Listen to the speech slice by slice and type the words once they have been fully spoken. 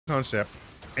concept.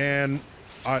 And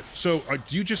so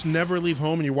do you just never leave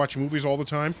home and you watch movies all the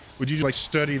time? Would you like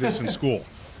study this in school?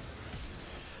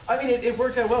 I mean, it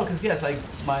worked out well because yes,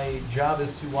 my job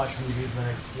is to watch movies and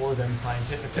then explore them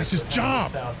scientifically. That's his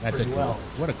job. That's well.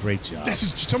 What a great job.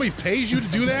 Somebody pays you to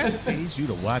do that? Pays you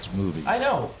to watch movies. I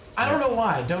know. I don't know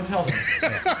why. Don't tell them.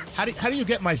 How do you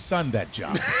get my son that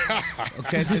job?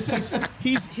 Okay, because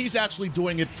he's actually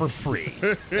doing it for free.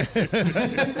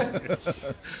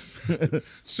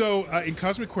 So in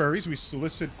Cosmic Queries, we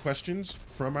solicit questions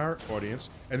from our audience,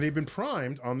 and they've been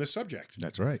primed on this subject.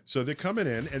 That's right. So they're coming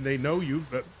in, and they know you.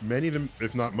 Many of them,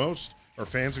 if not most, are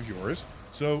fans of yours.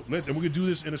 So and we're going to do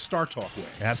this in a Star Talk way.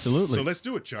 Absolutely. So let's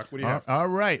do it, Chuck. What do you have? All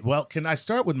right. Well, can I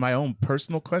start with my own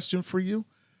personal question for you?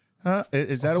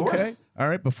 Is that okay? All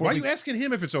right. Why are you asking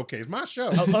him if it's okay? It's my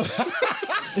show.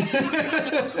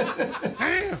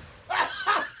 Damn.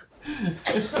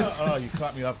 Oh, you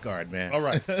caught me off guard, man. All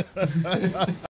right.